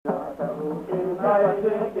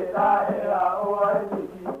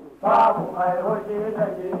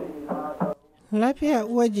Lafiya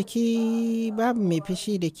uwar jiki babu mai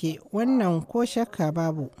fishi da ke, wannan ko shakka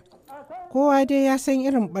babu. Kowa dai ya san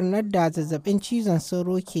irin ɓarnar da zazzabin cizon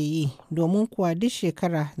sauro ke yi, domin kuwa duk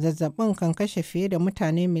shekara zazzabin kan kashe fiye da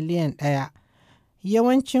mutane miliyan 1.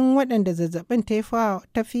 Yawancin waɗanda zazzabin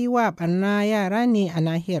ta fi wa ɓarna yara ne a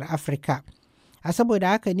nahiyar Afirka. A saboda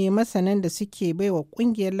haka ne masanan da suke baiwa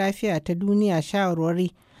ƙungiyar lafiya ta duniya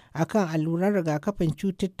shawarwari akan alluran rigakafin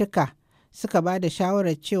cututtuka suka ba da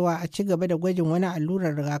shawarar cewa a ci gaba da gwajin wani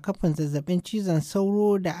allurar rigakafin zazzabin cizon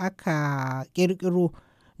sauro da aka ƙirƙiro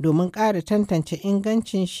domin ƙara tantance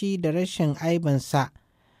ingancin shi da rashin aibinsa.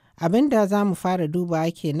 Abin da za mu fara dubawa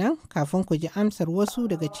kenan kafin ku ji amsar wasu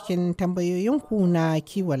daga cikin tambayoyinku na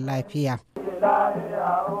kiwon lafiya.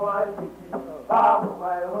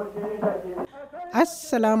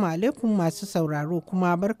 Assalamu alaikum masu sauraro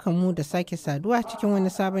kuma barkanmu da sake saduwa cikin wani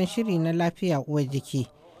sabon shiri na lafiya uwar jiki.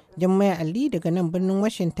 Jummai Ali daga nan birnin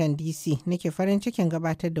Washington DC nake farin cikin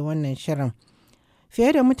gabatar da wannan shirin.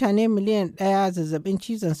 Fiye da mutane miliyan 1 zazzabin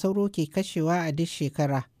cizon sauro ke kashewa a duk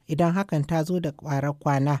shekara idan hakan ta zo da ƙwarar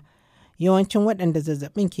kwana. Yawancin waɗanda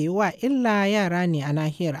zazzabin ke yi wa illa yara ne a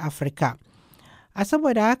nahiyar Afirka. A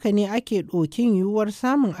saboda haka ne ake ɗokin yiwuwar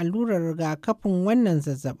samun allurar rigakafin wannan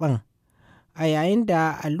zazzabin. A yayin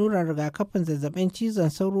da allurar rigakafin zazzabin cizon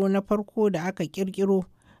sauro na farko da aka ƙirƙiro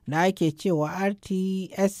da ake cewa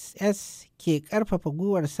RTSS ke ƙarfafa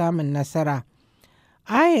gwiwar samun nasara.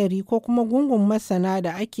 Ayari ko kuma gungun masana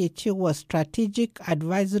da ake cewa Strategic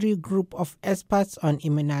Advisory Group of Experts on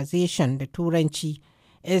Immunization da Turanci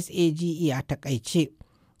SAGE a takaice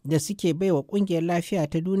da suke baiwa ƙungiyar lafiya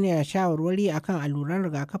ta duniya shawarwari akan alluran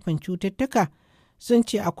rigakafin cututtuka sun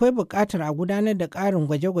ce akwai buƙatar a gudanar da ƙarin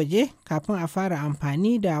gwaje-gwaje kafin a fara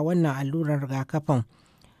amfani da wannan allurar rigakafin.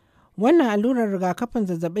 Wannan allurar rigakafin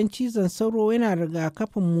zazzabin cizon sauro yana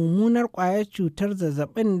rigakafin mummunar ƙwayar cutar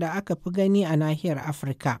zazzabin da aka fi gani a nahiyar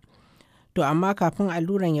Afirka. To amma kafin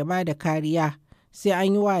alluran ya ba da kariya sai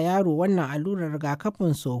an yi wa yaro wannan allurar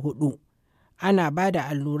rigakafin sau 4. Ana ba da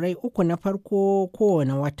allurai 3 na farko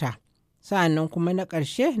kowane wata. Sa'annan kuma na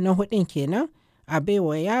ƙarshe na 4 kenan a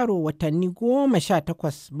baiwa yaro watanni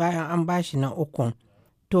 18 bayan an bashi na 3.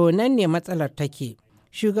 To nan ne matsalar take.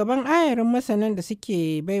 Shugaban ayarin masanan da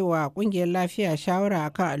suke baiwa ƙungiyar lafiya shawara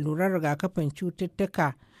akan alluran rigakafin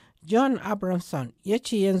cututtuka John Abramson ya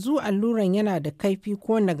ce yanzu alluran yana da kaifi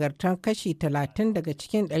ko nagartar kashi 30 daga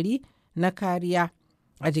cikin 100 na kariya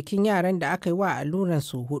a jikin yaran da aka yi wa alluran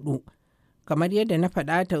su 4. Kamar yadda na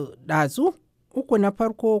faɗa ta ɗazu 3 na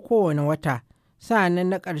farko kowane wata, sa'annan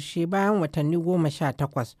na ƙarshe bayan watanni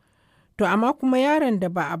 18. To amma kuma yaron da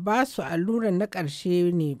ba a ba su alluran na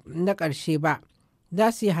ƙarshe ba,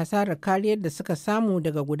 za su yi hasarar kariyar da suka samu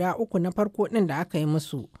daga guda 3 na farko ɗin da aka yi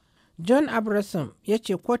musu. John Abrasom ya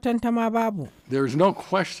ce ko tantama babu. There is no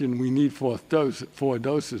question we need 4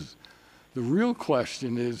 doses. The real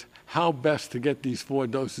question is how best to get these 4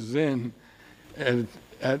 doses in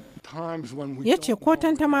at times when we. Ya ce ko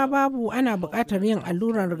tantama babu ana buƙatar yin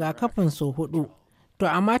alluran rigakafin sau 4. To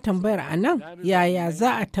amma tambayar a nan yaya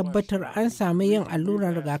za a tabbatar an sami yin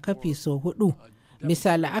alluran rigakafi sau 4?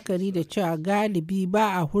 Bisa la'akari da cewa galibi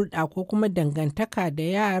ba a hulɗa ko kuma dangantaka da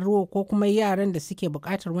yaro ko kuma yaran da suke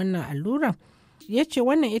buƙatar wannan alluran. Ya ce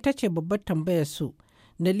wannan ita ce babbar tambayar su.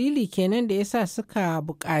 Dalili kenan da yasa suka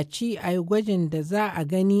buƙaci a yi gwajin da za a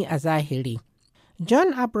gani a zahiri.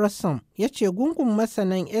 John Abrasom ya ce gungun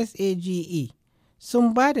masanan SAGE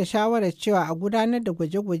sun ba da shawarar cewa a gudanar da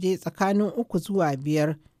gwaje-gwaje tsakanin 3 zuwa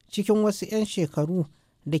 5 cikin wasu 'yan shekaru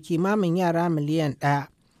da kimamin yara miliyan 1.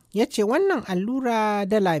 Ya ce wannan allura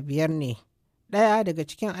 $5 ne, ɗaya daga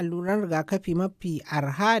cikin alluran rigakafi mafi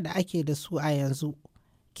arha da ake da su a yanzu.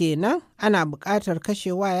 Kenan ana buƙatar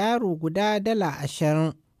kashewa yaro guda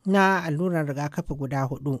 $20 na alluran rigakafi guda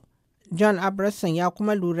 4. John Abrason ya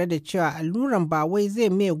kuma lura da cewa alluran ba wai zai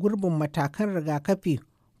maye gurbin matakan rigakafi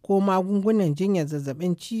ko magungunan jinyar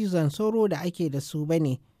zazzabin cizon sauro da ake da su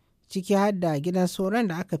bane, ciki har da gidan sauron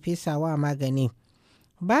da aka fesa wa magani.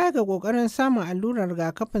 Baya ga ƙoƙarin samun allurar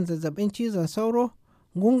rigakafin zazzabin cizon sauro,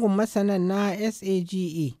 gungun masanan na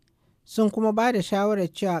SAGE sun kuma ba da shawarar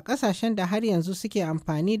cewa ƙasashen da har yanzu suke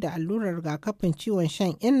amfani da allurar rigakafin ciwon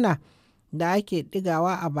shan inna da ake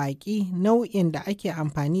ɗigawa a baƙi nau'in da ake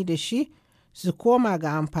amfani da shi su koma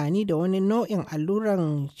ga amfani da wani nau'in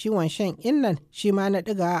alluran ciwon shan innan shi ma na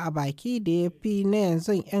ɗigawa a baki da ya fi na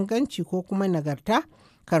yanzu inganci ko kuma nagarta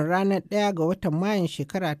kan ranar 1 ga watan Mayun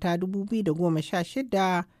shekara ta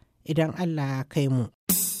 2016 idan Allah ya kai mu.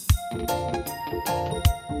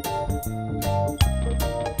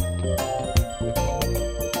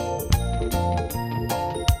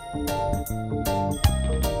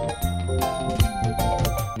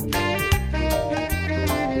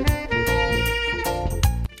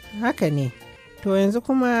 haka ne. To yanzu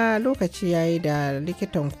kuma lokaci ya yi da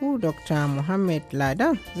likitan ku Dr. Muhammad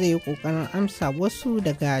Ladan zai yi ƙoƙarin amsa wasu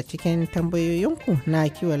daga cikin tambayoyinku na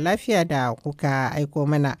kiwon lafiya da kuka aiko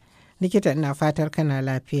mana. Likita ina fatar kana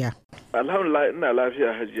lafiya. Alhamdulillah ina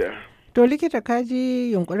lafiya hajiya. To likita ka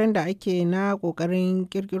ji yunkurin da ake na ƙoƙarin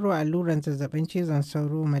ƙirƙiro alluran zazzabin cizon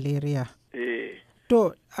sauro malaria.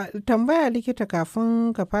 To tambaya likita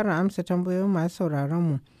kafin ka fara amsa tambayoyin masu sauraron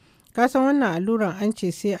mu. Ka san wannan alluran an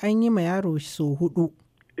ce sai an yi ma yaro so 4.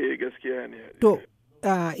 Gaskiya ne. To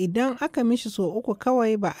idan aka mishi so 3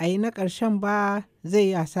 kawai ba a yi na ƙarshen ba zai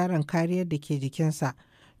yi asaran kariyar da ke jikinsa.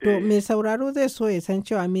 To mai sauraro zai so ya san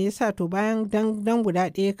cewa me yasa to bayan dan guda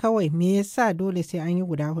ɗaya kawai me yasa dole sai an yi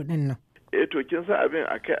guda 4 nan? To kin san abin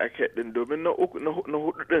akai din domin na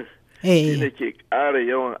 4 din shi ne ke ƙara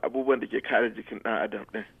yawan abubuwan da ke kare jikin ɗan adam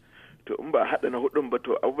din. To in ba haɗa na 4 ba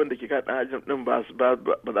to abubuwan da ke kare ɗan adam din ba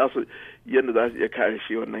za su yadda za su iya kare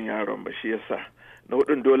shi wannan yaron ba, shi yasa na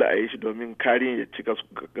 4 dole a yi shi domin kariyan ya cika su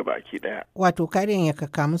gabaki ɗaya. Wato kariyan ya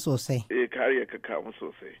kakkamu sosai. Kariyan ya kakkamu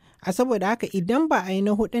sosai. A saboda haka idan ba a yi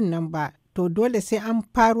na 4 nan ba to dole sai an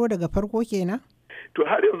faro daga farko kenan? To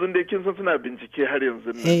har yanzu dai kin san suna bincike har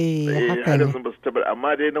yanzu nan. Har yanzu ba su tabbar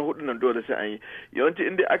amma dai na 4 nan dole sai an yi. Yawanci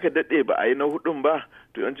inda aka dade ba a yi na 4 ba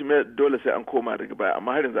to yawanci dole sai an koma daga baya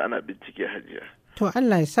amma har yanzu ana bincike hajiya. To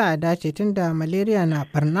Allah ya sa a dace tunda malaria na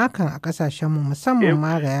barnakan a kasashen mu musamman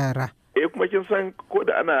ma ga yara. Kuma kin san ko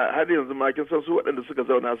da ana har yanzu ma kin san su waɗanda suka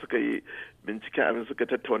zauna suka yi binciken abin suka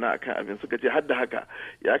tattauna akan abin suka ce har da haka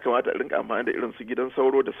ya kamata a rinka amfani da irin su gidan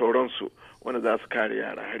sauro da sauransu wanda za su kare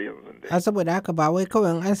yara har yanzu dai. Saboda haka ba wai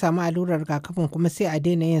kawai an samu allurar rigakafin kuma sai a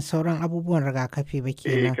daina yin sauran abubuwan rigakafi ba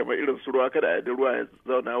kenan. Kamar irin su ruwa kada a yi ruwa ya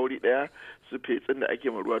zauna wuri ɗaya su fetsin da ake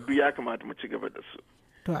ma ruwa duk ya kamata mu ci gaba da su.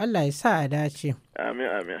 To Allah ya sa a dace. Amin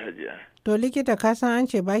amin hajiya. To likita ka san an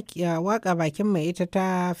ce waka bakin mai ita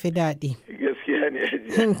ta fi daɗi. Gaskiya ne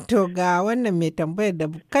hajiya. To ga wannan mai tambayar da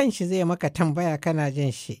kanshi zai maka tambaya kana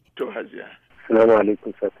jin shi. To hajiya. Assalamu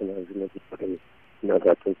alaikum sakin azumi da kare. Ina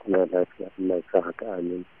fatan kuna lafiya Allah ya sa haka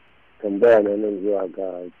amin. Tambaya na nan zuwa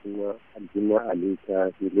ga Juma Ali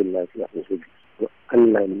ta filin lafiya a Zubi.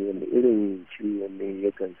 Allah ne wani irin ciwo ne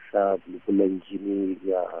yakan sa bulbulan jini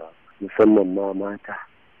ga musamman ma mata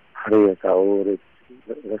har ya kawo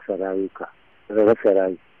rasa rayuka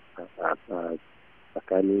a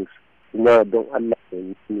tsakanin su kuma don Allah ya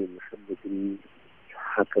ne musabbabin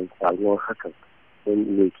hakan faruwar hakan don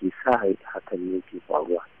me ke sa hakan ne ke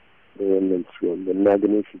faruwa da wannan ciwon don na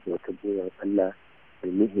ganin shi da wata boyan Allah da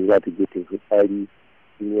mihin za ta je ta fi tsari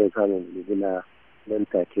in ya kama bulbula nan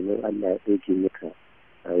take nan Allah ya ɗauke mata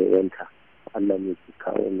a yayanta Allah ne ke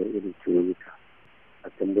kawo wannan irin ciwon a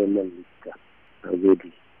tambayar nan likita a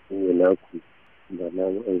gode in yi naku da na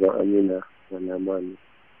ga amina wana mani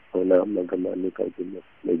wana magama ne ka gina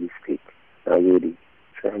magistrate na gode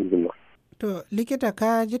sai an jima. To likita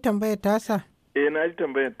ka ji tambayar tasa? Na ji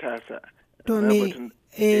tambayar tasa. To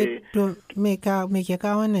me ke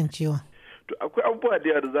kawo wannan ciwon? To akwai abubuwa da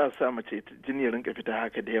yawa da za su sa mace jini ya rinka fita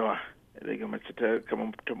haka da yawa daga mace ta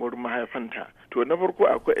kamar ta wurin mahaifanta. To na farko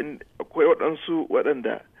akwai waɗansu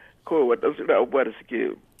waɗanda kawai waɗansu irin abubuwa da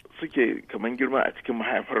suke kamar girma a cikin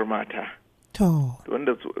mahaifar mata. To.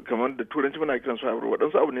 Wanda kamar da turanci muna kiran su haifar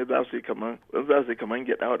waɗansu abu ne za su yi kamar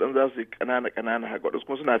gyaɗa waɗansu za su yi ƙanana haka waɗansu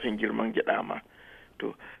kuma suna fin girman gyaɗa ma.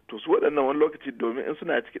 To su waɗannan wani lokaci domin in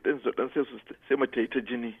suna ciki ɗin su ɗan sai mace ta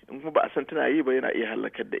jini in kuma ba a san tana yi ba yana iya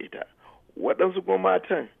halakar da ita. Waɗansu kuma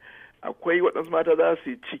matan akwai waɗansu mata za su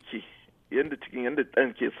yi ciki yadda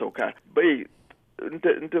ɗan ke sauka bai in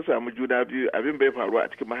ta samu juna biyu abin bai faruwa a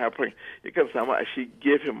cikin mahaifar yakan samu a shi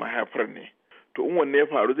gefen mahaifar ne to in wanne ya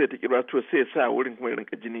faru zai ta kirba to sai sa wurin kuma ya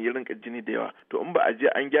rinka jini da yawa to in ba a je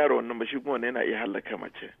an gyara wannan ba shi kuma wannan yana iya halaka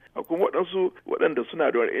mace akwai waɗansu waɗanda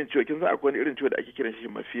suna da wani ciwo kin san akwai wani irin ciwo da ake kiran shi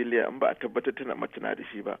hemophilia in ba a tabbatar tana mace na da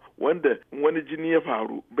shi ba wanda in wani jini ya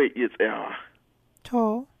faru bai iya tsayawa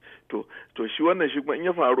to shi wannan shi kuma in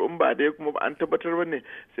ya faru in ba dai kuma an tabbatar ba ne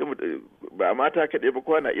sai mu ba mata kaɗai ba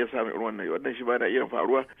kowa na iya samun irin wannan shi ba na iya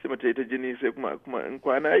faruwa sai mu ta jini sai kuma in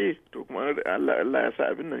kwana yi to kuma Allah ya sa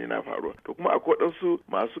abin nan yana faruwa to kuma akwai waɗansu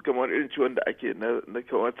masu kamar irin ciwon da ake na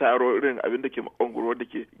kamar taro irin abin da ke makongoro da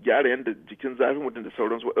ke gyara yadda jikin zafin mutum da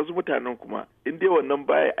sauransu waɗansu mutanen kuma in dai wannan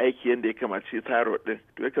baya aiki yadda ya kamace taro din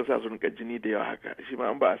to yakan sa su rinka jini da yawa haka shi ma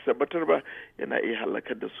an ba a tabbatar ba yana iya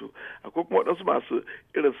halakar da su akwai kuma waɗansu masu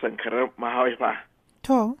irin sankarar mahaifa.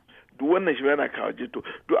 To. Duk wannan shi yana kawo jito.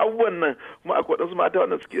 Duk abubuwan nan kuma akwai waɗansu mata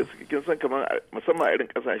wanda suke kin san kamar musamman a irin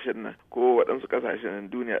ƙasashen nan ko waɗansu ƙasashen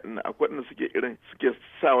duniya din nan akwai waɗanda suke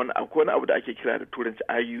sa akwai wani abu da ake kira da turanci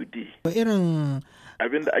IUD. Irin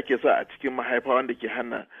abin da ake sa a cikin mahaifa wanda ke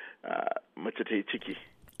hana mace ta yi ciki.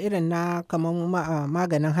 irin na kamar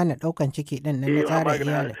maganin hana ɗaukan ciki ɗin na tsara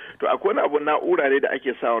iyali. To akwai wani abu na'ura ne da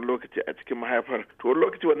ake sa wani lokaci a cikin mahaifar. To wani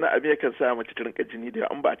lokaci wannan abin yakan sa mace ta rinka jini da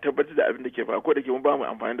an ba tabbatar da abin da ke faruwa, ko da ke mun ba mu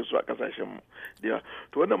amfani da su a kasashen mu da yawa.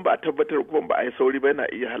 To wannan ba tabbatar kuma ba a yi sauri ba yana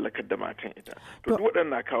iya halakar da matan ita. To duk waɗannan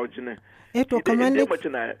na kawo jinin. To kamar dai mace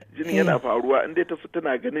na jini yana faruwa in dai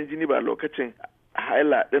tana ganin jini ba lokacin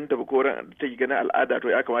haila ɗinta ba ko ran take ganin al'ada, to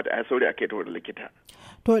ya kamata a yi sauri a kai ta wurin likita.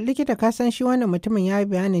 To likita, ka san shi wannan mutumin ya yi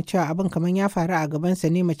bayanin cewa abin kamar ya faru a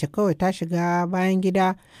gabansa ne, mace kawai ta shiga bayan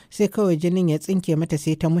gida sai kawai jinin ya tsinke mata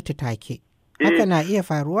sai ta mutu take. Haka na iya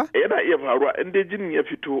faruwa? Yana iya faruwa in dai jinin ya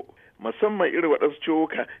fito, musamman irin waɗansu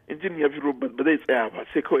ciwuka, in jinin ya fito ba zai tsaya ba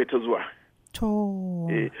sai kawai ta zuwa.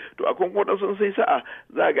 To akwai waɗansu sai sa'a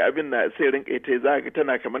za ga abin na sai rinka ita za ga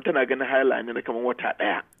tana ganin haila ne na kamar wata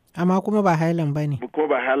ɗaya. Amma kuma ba hailan ba ne. Kuma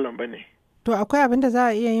ba hailan ba ne. To akwai abin da za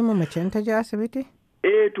a iya yi ma mace in ta je asibiti?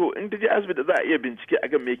 To in ta je asibiti za a iya bincike a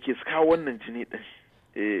ga me ke kawo wannan jini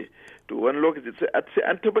din. To wani lokaci sai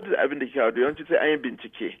an tabbatar da abin da ke kawo, yawanci sai an yi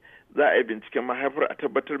bincike. Za a yi binciken mahaifar a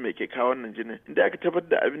tabbatar me ke kawo wannan jinin. Inda aka tabbatar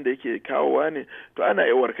da abin da yake kawowa ne, to ana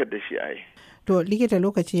iya warkar da shi a yi. To likita,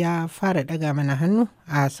 lokaci ya fara daga mana hannu,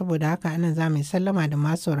 saboda haka anan za mu yi sallama da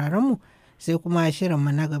masu sauraronmu sai kuma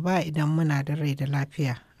shirinmu na gaba idan muna da rai da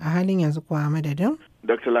lafiya. A halin yanzu kuwa madadin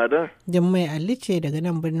Dr. Lada Jummai Ali ce daga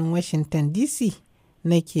nan birnin Washington DC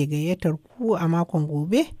nake gayyatar ku a makon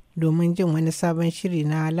gobe domin jin wani sabon shiri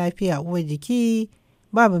na lafiya uwar jiki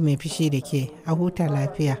babu mai fishi da ke. A huta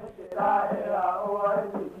lafiya.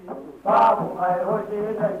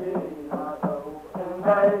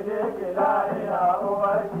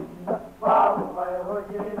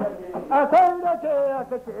 A san da ke a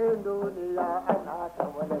cikin duniya ana ta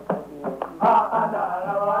wani kare, ana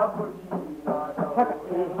rawa kuri na da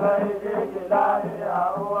wani mai ke lafiya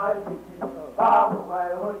uwar jiki, babu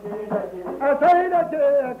mai hoji da ke. A sai da ke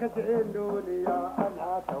a cikin duniya ana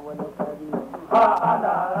ta wani kare,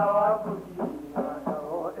 ana rawa